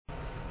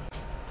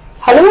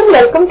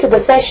welcome to the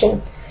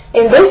session.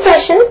 In this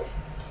session,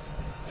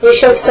 we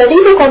shall study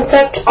the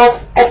concept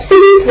of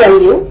absolute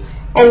value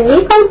and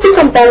make out the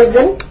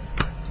comparison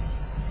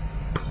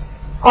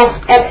of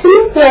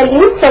absolute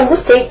value from the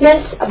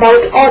statements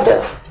about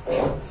order.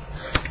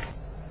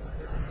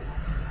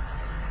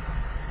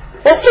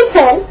 First of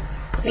all,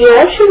 we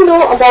all should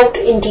know about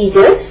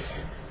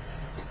integers.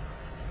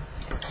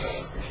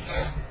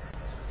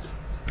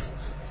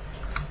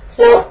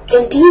 Now,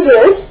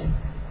 integers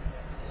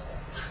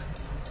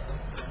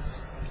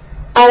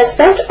are a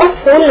set of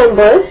whole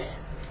numbers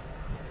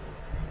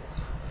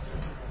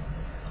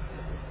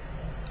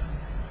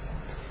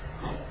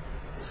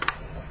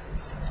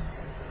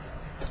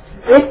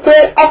with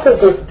their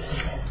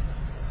opposites.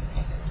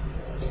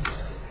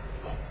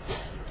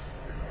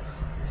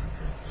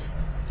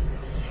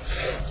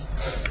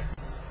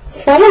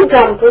 For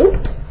example,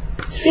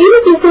 3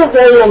 is a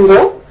whole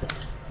number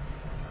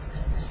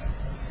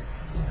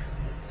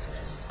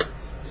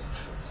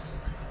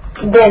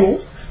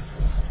then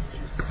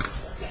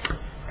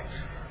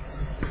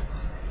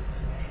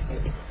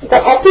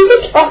the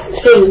opposite of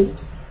 3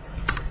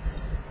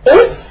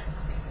 is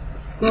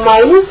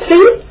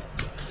 -3,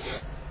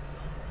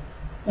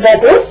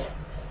 that is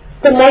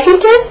the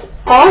negative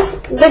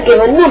of the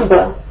given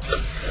number.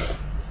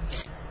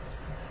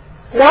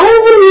 Now we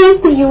will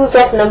make the use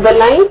of number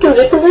line to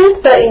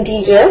represent the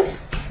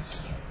integers.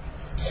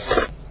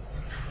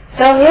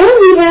 Now here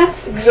we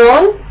have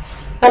drawn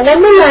a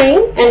number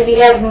line and we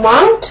have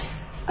marked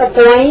a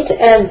point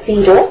as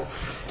 0.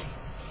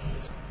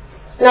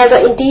 Now the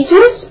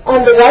integers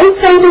on the right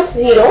side of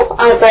 0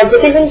 are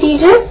positive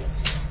integers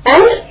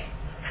and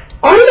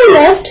on the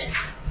left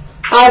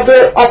are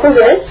their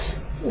opposites,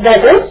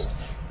 that is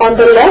on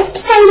the left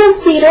side of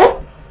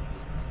 0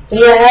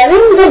 we are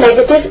having the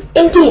negative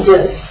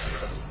integers.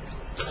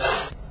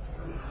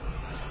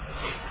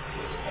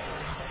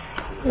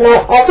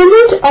 Now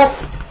opposite of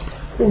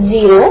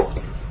 0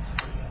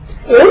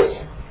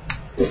 is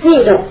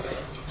 0.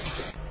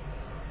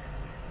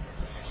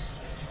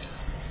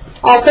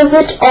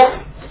 Opposite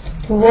of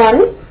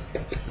 1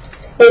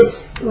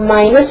 is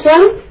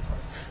 -1.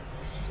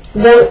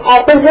 Then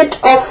opposite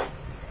of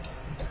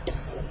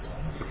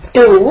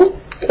 2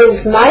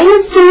 is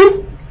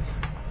 -2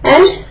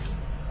 and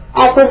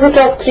opposite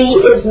of 3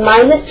 is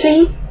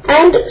 -3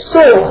 and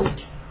so on.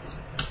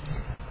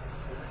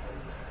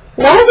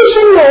 Now we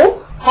shall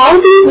know how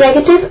these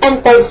negative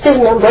and positive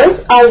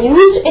numbers are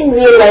used in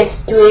real life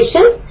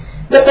situation.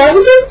 The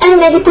positive and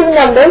negative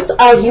numbers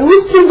are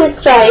used to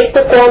describe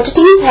the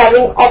quantities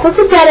having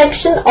opposite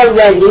direction or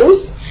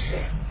values.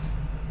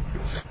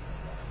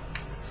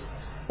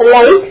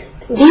 Like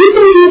these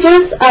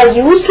integers are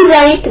used to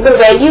write the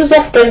values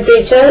of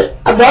temperature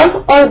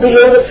above or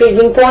below the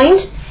freezing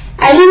point,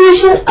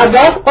 elevation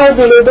above or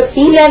below the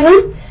sea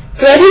level,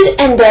 credit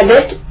and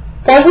debit,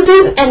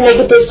 positive and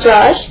negative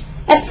charge,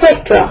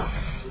 etc.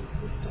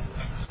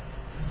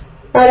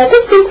 Now let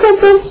us discuss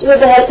this with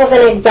the help of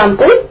an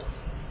example.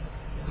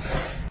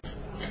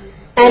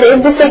 And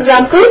in this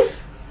example,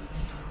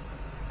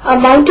 a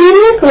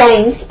mountaineer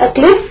climbs a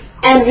cliff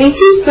and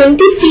reaches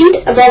 20 feet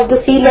above the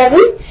sea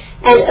level,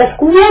 and a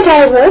scuba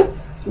diver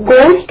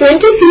goes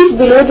 20 feet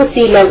below the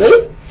sea level.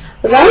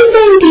 Write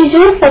the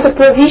integer for the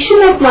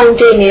position of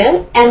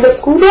mountaineer and the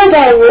scuba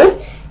diver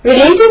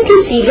relative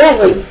to sea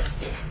level.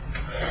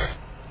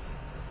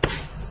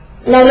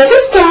 Now let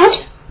us start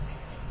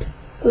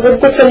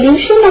with the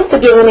solution of the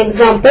given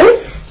example.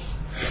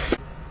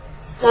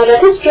 Now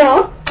let us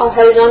draw a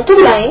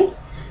horizontal line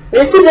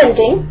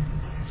representing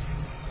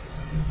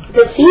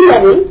the sea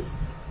level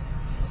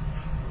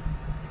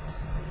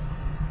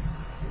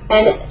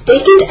and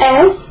take it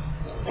as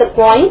the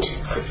point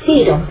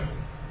 0.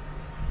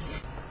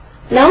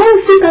 Now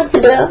if we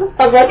consider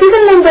a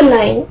vertical number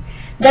line,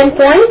 then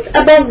points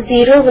above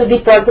 0 will be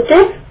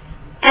positive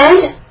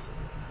and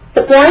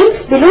the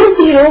points below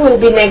 0 will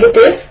be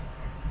negative.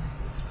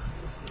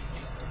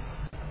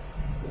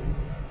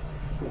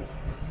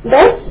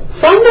 Thus,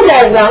 from the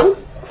diagram,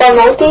 for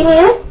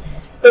mountaineer,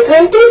 the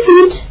 20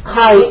 feet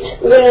height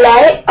will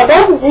lie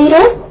above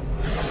 0,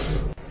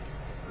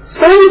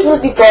 so it will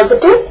be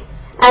positive,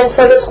 and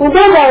for the scuba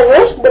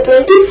diver, the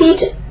 20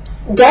 feet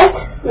depth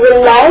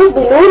will lie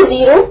below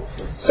 0,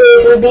 so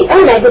it will be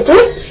a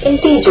negative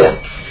integer.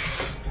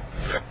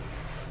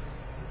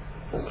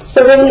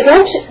 So we will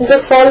get the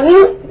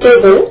following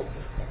table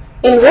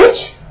in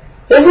which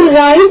we will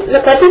write the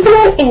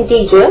particular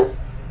integer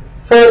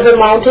for the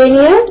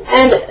mountaineer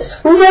and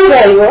scuba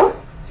diver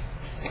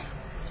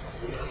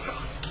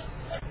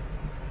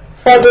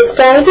for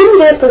describing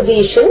their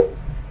position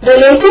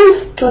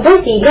relative to the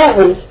sea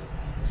level.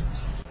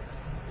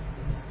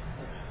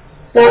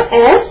 Now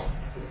as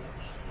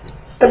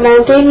the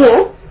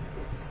mountaineer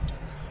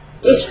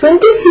is 20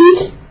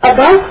 feet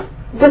above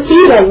the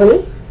sea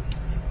level,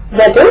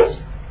 that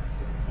is,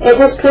 it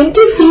is 20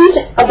 feet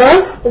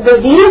above the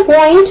 0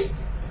 point,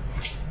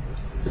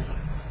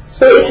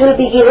 so it will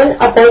be given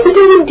a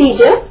positive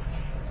integer,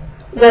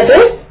 that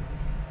is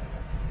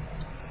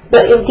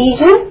the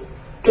integer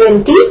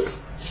 20.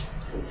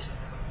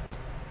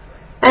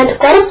 and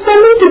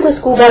corresponding to the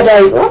scuba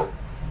diver,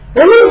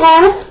 we will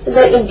have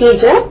the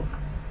integer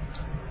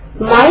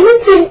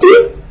minus 20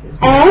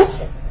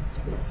 as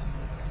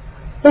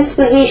his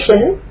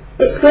position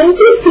is 20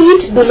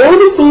 feet below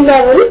the sea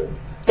level,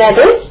 that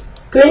is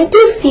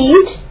 20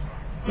 feet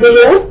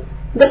below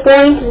the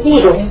point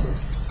 0.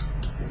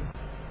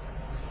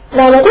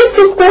 Now let us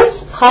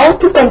discuss how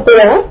to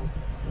compare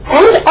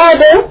and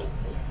order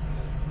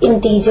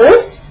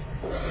integers.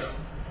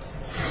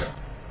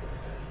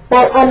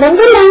 Now a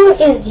number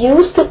line is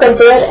used to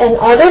compare and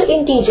order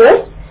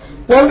integers.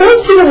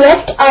 Numbers to the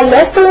left are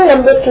less than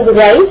numbers to the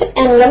right,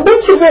 and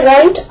numbers to the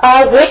right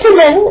are greater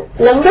than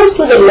numbers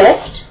to the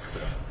left.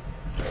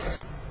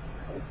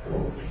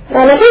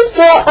 Now let us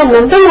draw a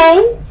number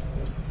line.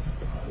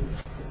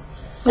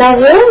 Now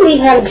here we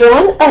have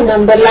drawn a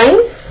number line.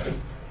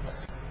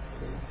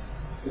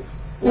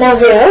 Now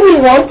here we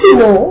want to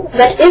know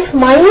that if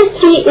minus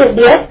 3 is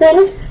less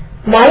than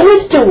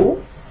minus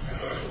 2,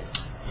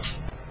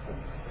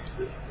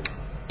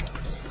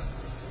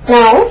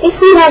 now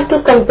if we have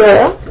to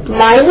compare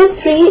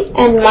minus 3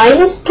 and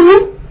minus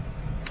 2,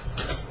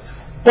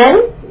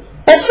 then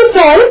first of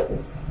all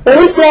we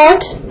will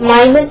plot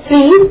minus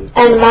 3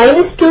 and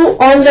minus 2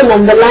 on the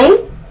number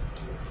line.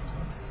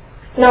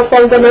 Now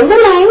from the number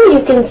line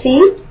you can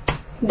see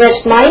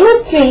that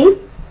minus 3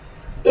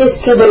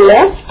 is to the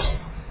left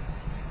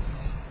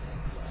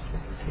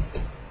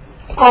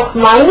of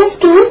minus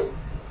 2.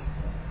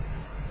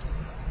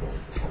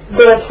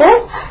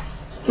 Therefore,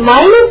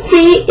 minus 3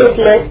 is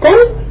less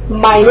than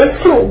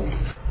minus 2,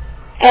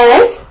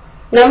 as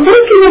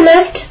numbers to the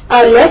left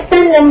are less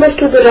than numbers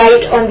to the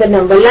right on the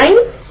number line.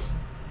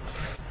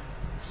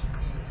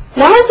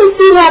 Now if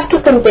we have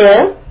to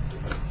compare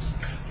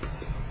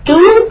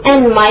 2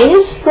 and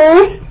minus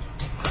 4,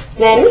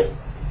 then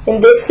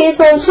in this case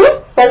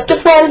also, first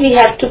of all we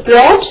have to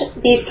plot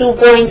these 2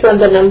 points on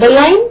the number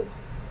line.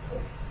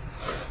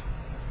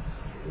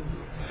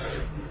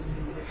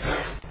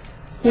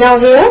 Now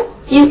here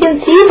you can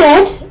see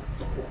that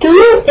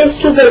 2 is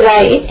to the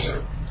right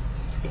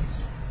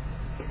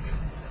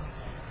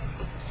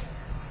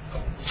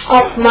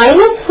of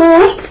minus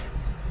 4,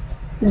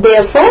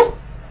 therefore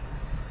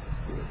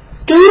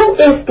 2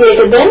 is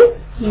greater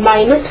than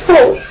minus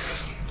 4,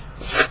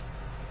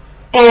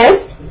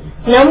 as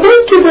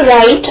numbers to the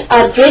right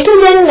are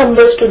greater than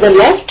numbers to the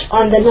left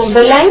on the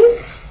number line.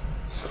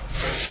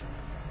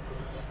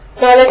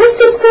 Now let us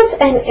discuss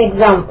an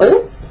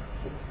example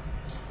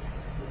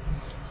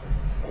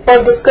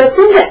for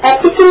discussing the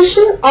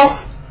application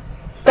of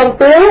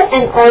compare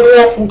and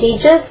order of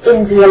integers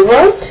in real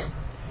world.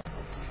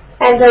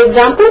 And the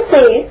example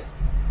says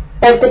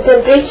that the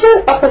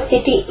temperature of a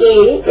city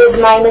A is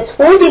minus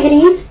 4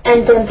 degrees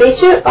and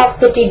temperature of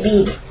city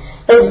B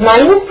is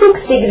minus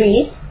 6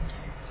 degrees.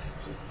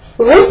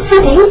 Which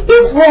city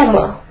is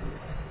warmer?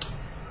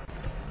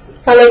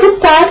 Now let us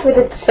start with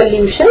its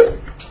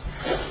solution.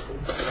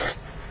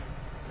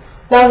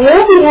 Now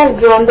here we have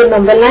drawn the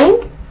number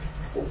line,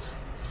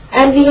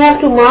 and we have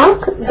to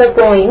mark the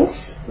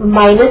points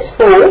minus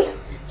 4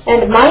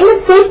 and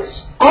minus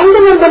 6 on the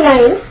number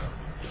line.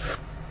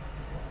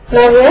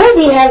 Now here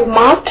we have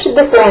marked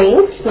the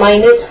points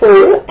minus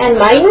 4 and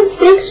minus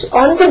 6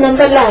 on the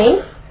number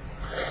line.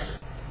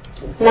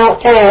 Now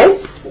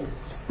as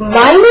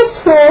minus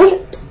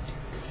 4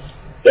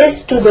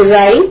 is to the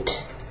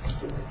right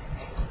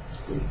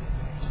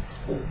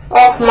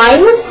of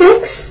minus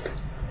 6,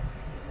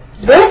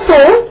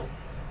 therefore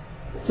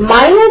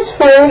minus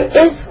 4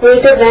 is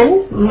greater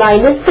than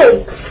minus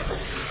 6.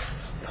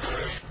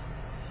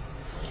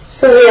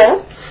 So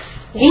here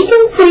we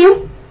can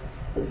say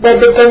that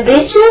the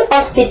temperature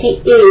of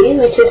city A,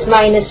 which is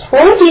minus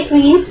 4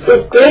 degrees,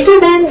 is greater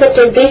than the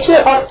temperature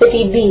of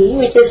city B,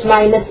 which is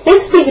minus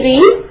 6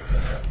 degrees.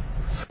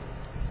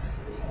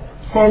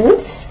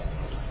 Hence,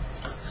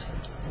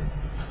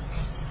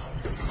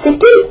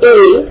 city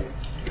A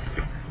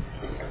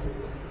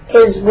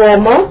is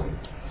warmer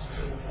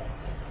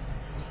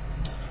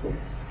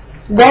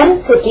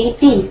than city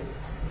B.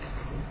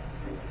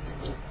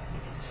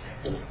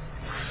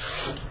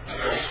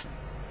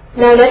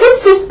 Now let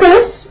us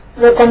discuss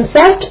the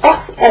concept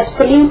of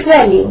absolute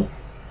value.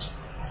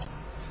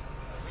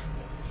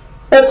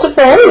 First of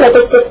all, let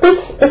us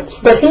discuss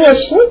its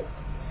definition.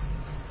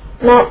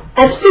 Now,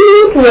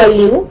 absolute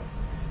value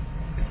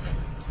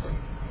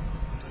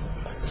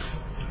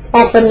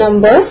of a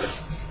number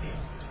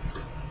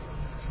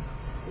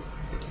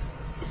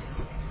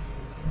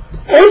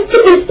is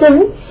the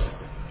distance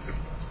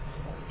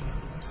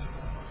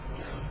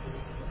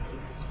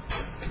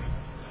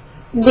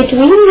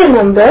between the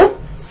number,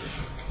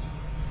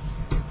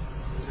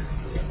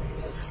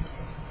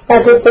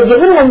 that is the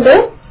given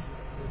number,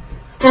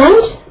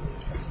 and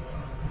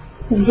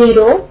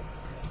 0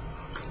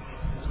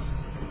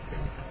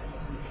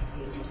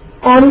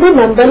 on the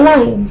number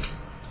line.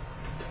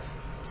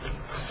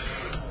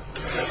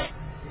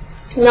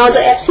 Now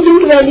the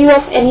absolute value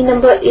of any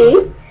number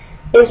A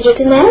is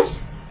written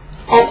as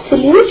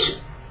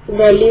absolute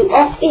value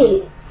of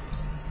A.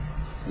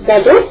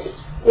 That is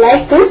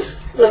like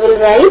this: we will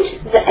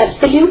write the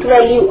absolute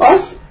value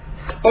of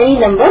any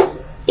number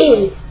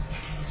A.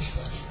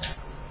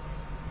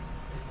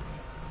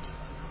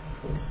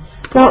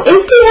 Now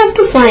if we have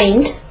to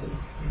find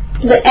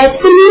the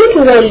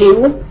absolute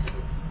value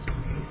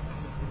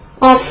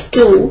of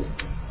 2,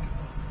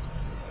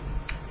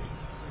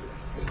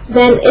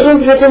 then it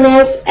is written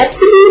as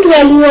absolute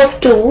value of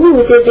 2,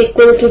 which is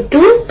equal to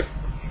 2,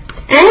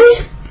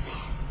 and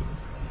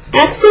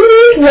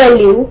absolute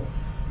value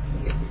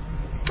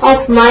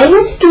of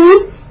minus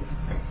 2,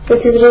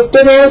 which is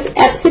written as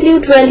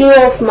absolute value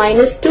of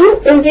minus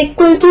 2, is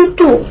equal to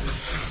 2.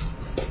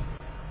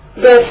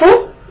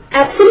 Therefore,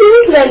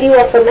 absolute value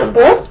of a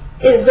number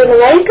is the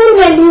numerical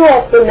value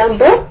of the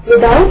number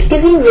without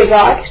giving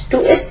regard to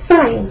its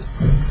sign.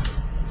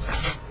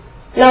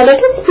 Now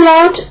let us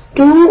plot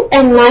 2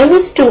 and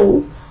minus 2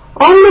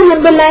 on the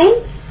number line.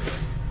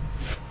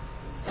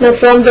 Now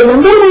from the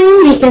number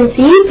line we can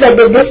see that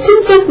the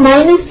distance of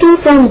minus 2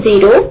 from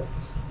 0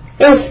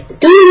 is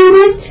 2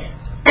 units,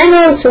 and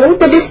also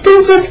the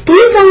distance of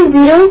 2 from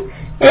 0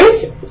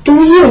 is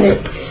 2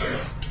 units.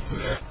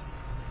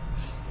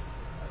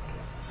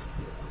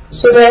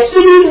 So the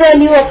absolute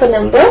value of a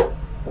number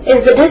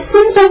is the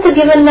distance of the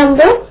given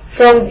number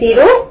from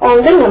 0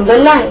 on the number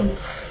line.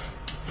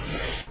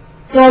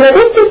 Now let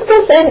us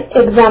discuss an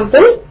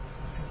example,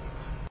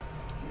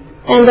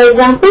 and the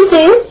example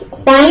says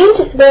find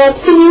the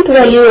absolute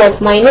value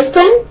of minus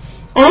 10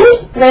 and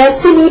the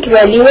absolute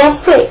value of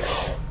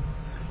 6.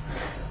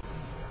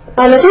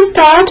 Now let us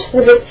start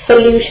with its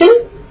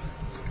solution.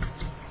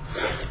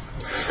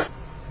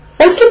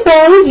 First of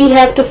all, we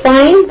have to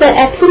find the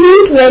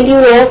absolute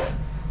value of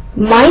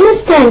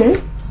minus 10.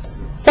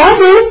 For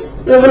this,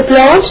 we will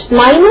plot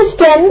minus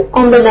 10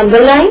 on the number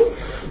line.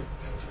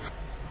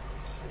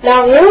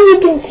 Now here you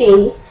can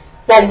see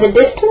that the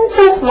distance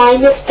of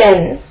minus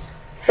 10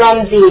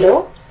 from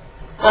 0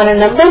 on a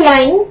number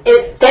line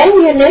is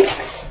 10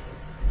 units.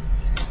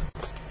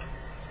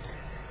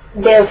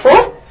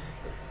 Therefore,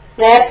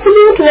 the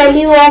absolute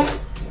value of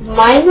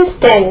minus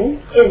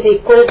 10 is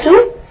equal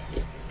to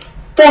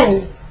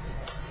 10.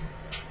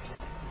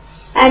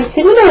 And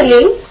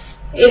similarly,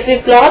 if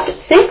we plot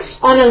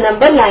 6 on a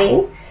number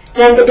line,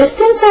 then the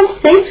distance of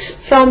 6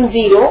 from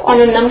 0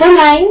 on a number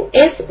line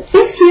is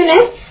 6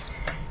 units.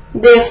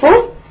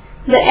 Therefore,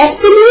 the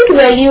absolute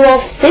value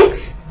of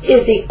 6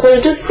 is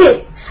equal to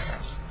 6.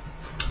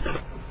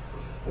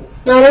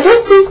 Now let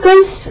us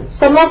discuss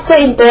some of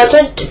the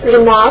important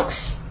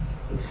remarks.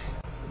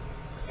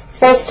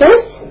 First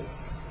is,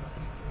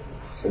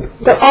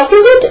 the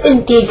opposite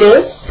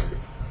integers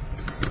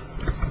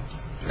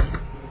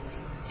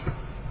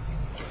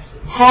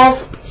have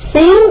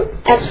same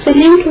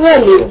absolute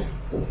value.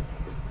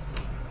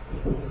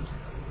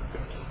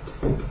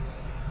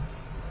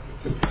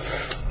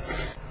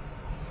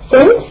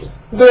 Since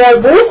they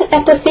are both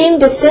at the same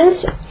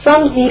distance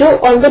from 0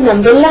 on the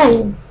number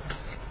line.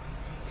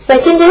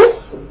 Second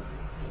is,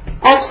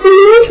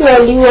 absolute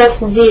value of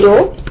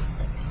 0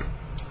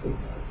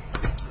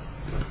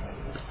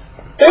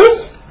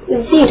 is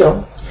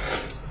 0.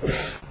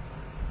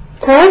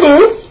 Third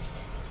is,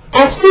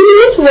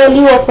 absolute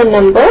value of a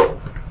number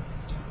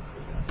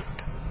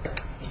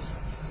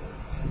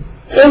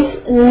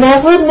is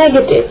never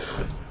negative.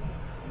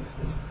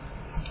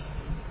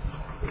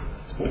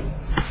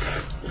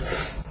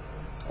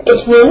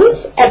 It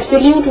means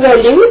absolute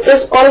value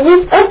is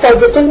always a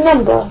positive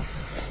number.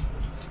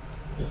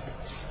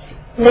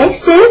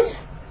 Next is,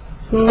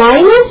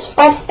 minus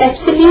of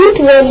absolute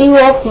value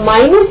of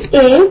minus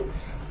a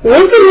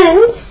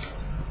represents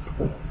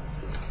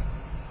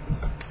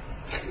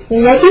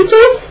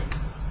negative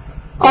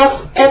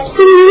of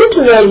absolute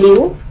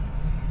value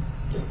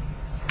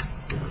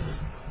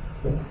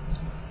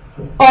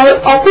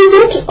or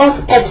opposite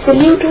of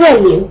absolute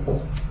value.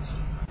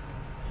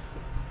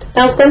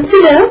 Now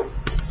consider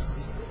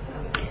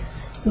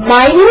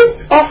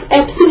minus of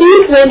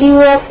absolute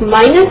value of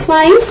minus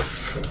 5.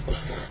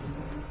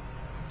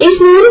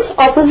 It means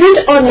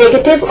opposite or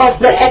negative of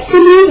the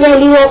absolute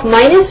value of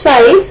minus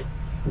 5,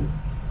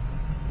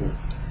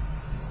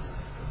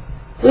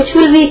 which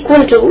will be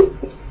equal to,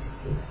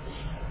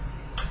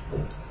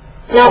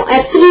 now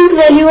absolute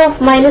value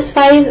of minus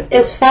 5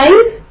 is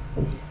 5,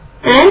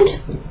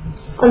 and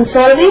on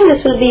solving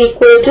this will be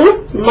equal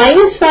to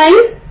minus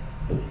 5,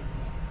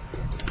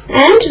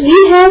 and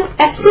we have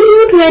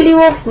absolute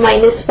value of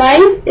minus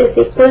 5 is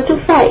equal to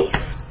 5.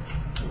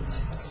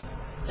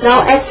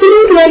 Now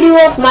absolute value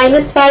of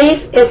minus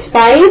 5 is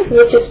 5,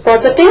 which is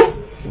positive,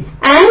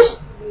 and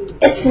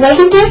its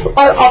negative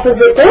or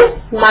opposite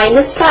is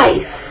minus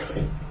 5.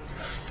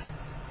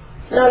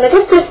 Now let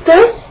us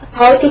discuss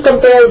how to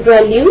compare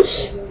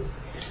values.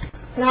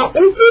 Now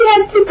if we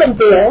have to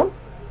compare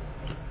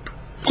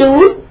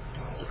 2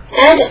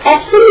 and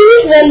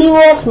absolute value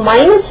of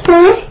minus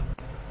 4,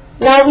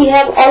 now we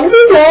have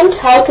already learned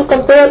how to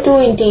compare two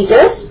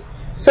integers,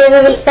 so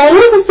we will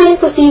follow the same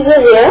procedure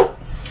here.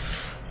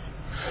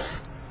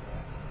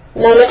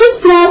 Now let us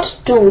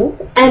plot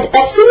 2 and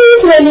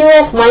absolute value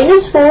of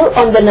minus 4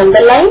 on the number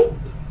line.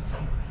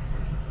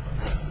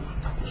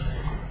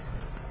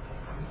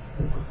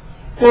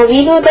 Now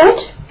we know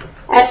that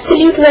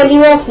absolute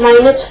value of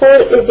minus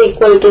 4 is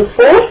equal to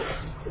 4.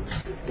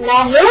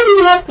 Now here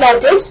we have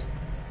plotted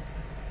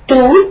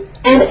 2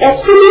 and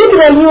absolute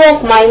value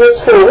of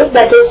minus 4,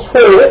 that is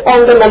 4,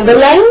 on the number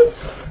line.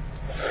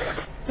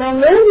 Now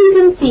here we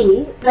can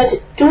see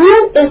that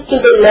 2 is to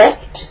the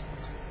left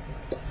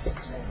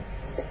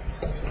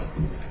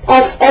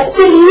of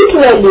absolute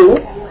value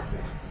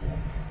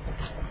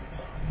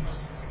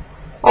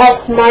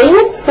of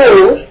minus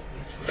 4.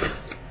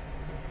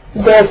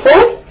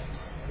 Therefore,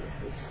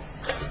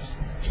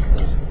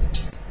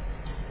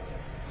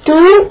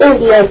 2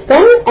 is less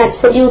than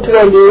absolute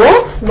value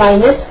of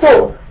minus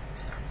 4.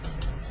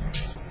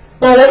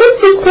 Now let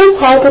us discuss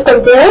how to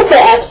compare the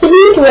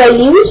absolute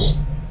values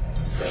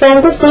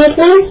from the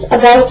statements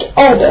about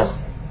order.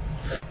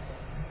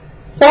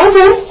 For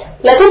this,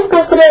 let us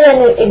consider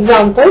an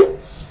example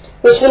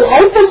which will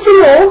help us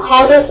to know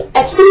how these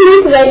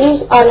absolute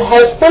values are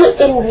helpful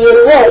in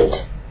real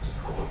world.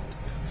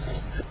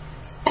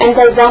 And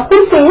the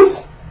example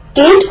says,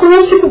 Kate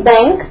goes to the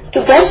bank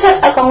to get her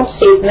account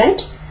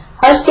statement.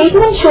 Her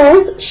statement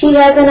shows she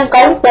has an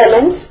account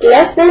balance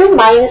less than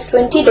minus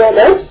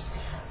 $20.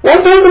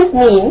 What does it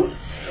mean?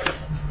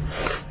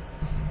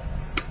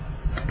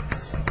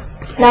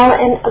 Now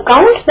an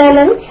account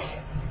balance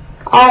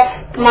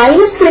of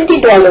minus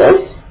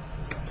 $20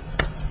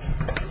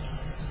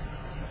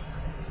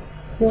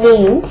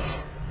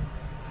 means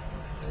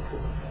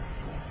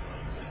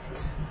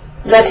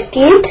that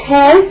Kate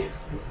has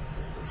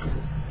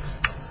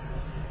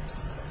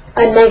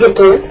a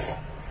negative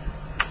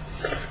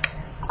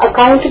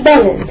account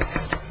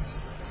balance.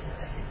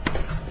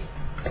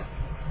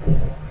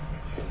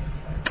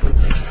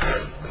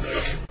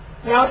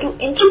 Now to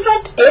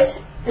interpret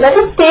it, let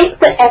us take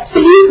the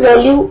absolute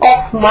value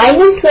of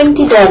minus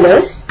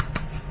 $20,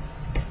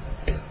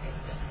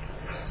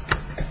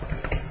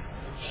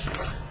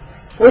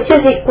 which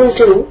is equal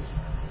to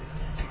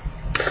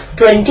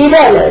 $20.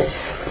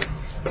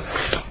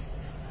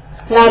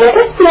 Now let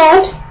us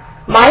plot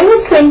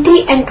minus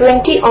 20 and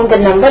 20 on the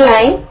number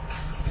line.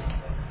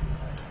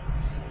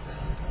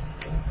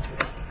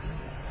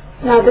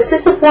 Now this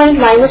is the point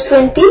minus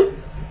 20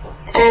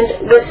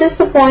 and this is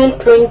the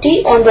point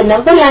 20 on the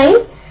number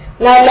line.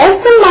 Now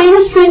less than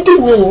minus 20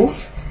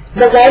 means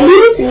the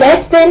values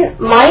less than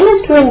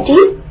minus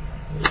 20,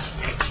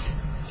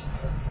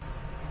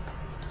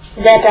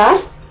 that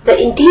are the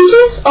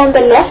integers on the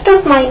left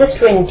of minus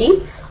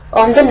 20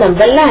 on the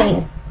number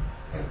line,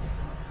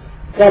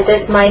 that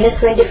is minus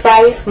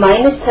 25,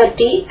 minus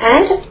 30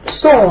 and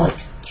so on.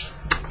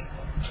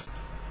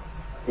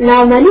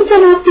 Now money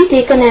cannot be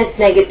taken as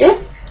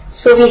negative,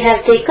 so we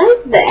have taken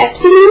the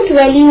absolute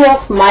value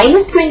of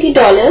minus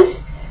 $20,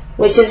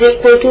 which is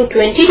equal to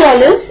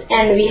 $20,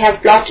 and we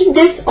have plotted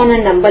this on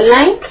a number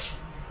line.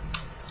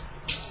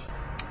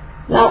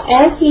 Now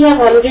as we have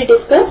already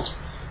discussed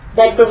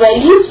that the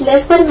values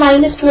less than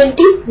minus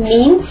 20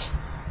 means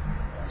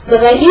the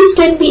values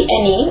can be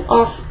any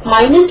of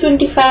minus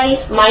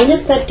 25,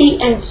 minus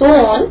 30 and so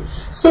on.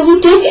 So we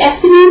take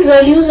absolute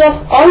values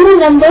of all the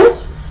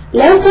numbers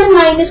less than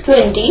minus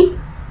 20.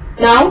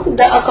 Now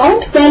the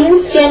account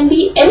balance can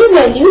be any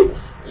value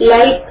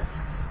like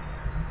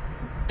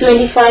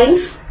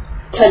 25,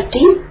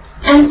 30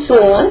 and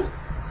so on,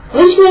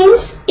 which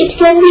means it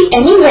can be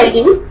any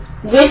value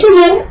greater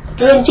than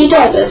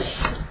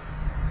 $20.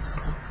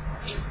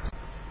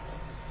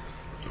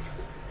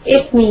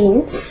 It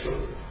means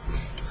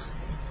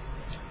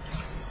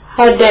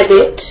her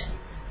debit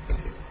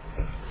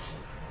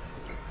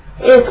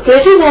is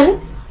greater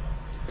than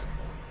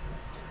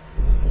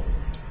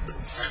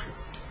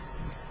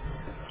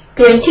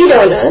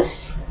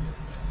 $20.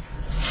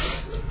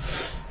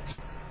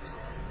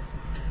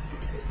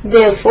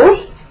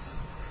 Therefore,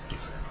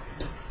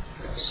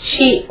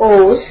 she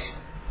owes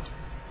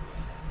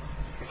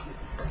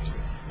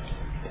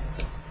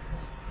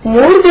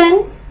more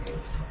than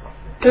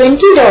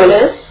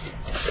 $20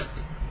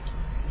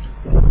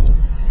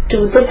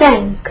 to the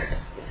bank.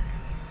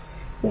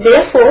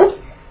 Therefore,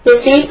 the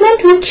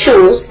statement which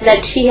shows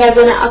that she has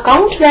an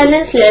account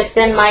balance less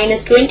than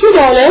minus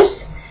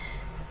 $20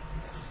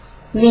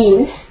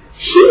 means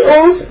she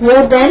owes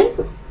more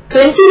than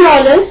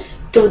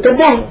 $20 to the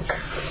bank.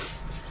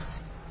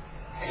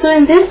 So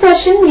in this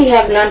session we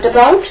have learnt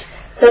about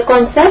the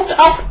concept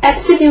of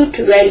absolute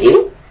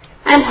value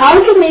and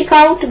how to make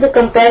out the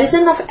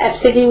comparison of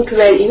absolute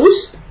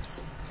values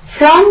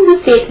from the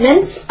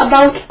statements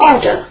about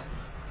order.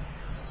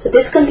 So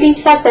this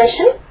completes our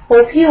session.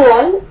 Hope you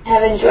all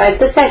have enjoyed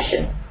the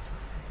session.